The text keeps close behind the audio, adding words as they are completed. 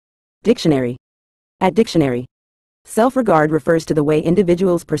Dictionary. At dictionary. Self-regard refers to the way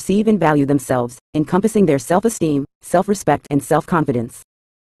individuals perceive and value themselves, encompassing their self-esteem, self-respect, and self-confidence.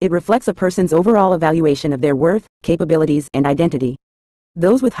 It reflects a person's overall evaluation of their worth, capabilities, and identity.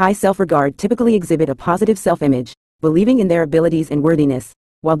 Those with high self-regard typically exhibit a positive self-image, believing in their abilities and worthiness,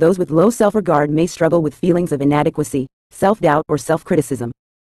 while those with low self-regard may struggle with feelings of inadequacy, self-doubt, or self-criticism.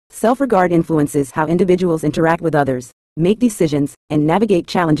 Self-regard influences how individuals interact with others, make decisions, and navigate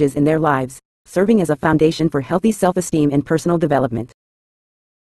challenges in their lives, serving as a foundation for healthy self-esteem and personal development.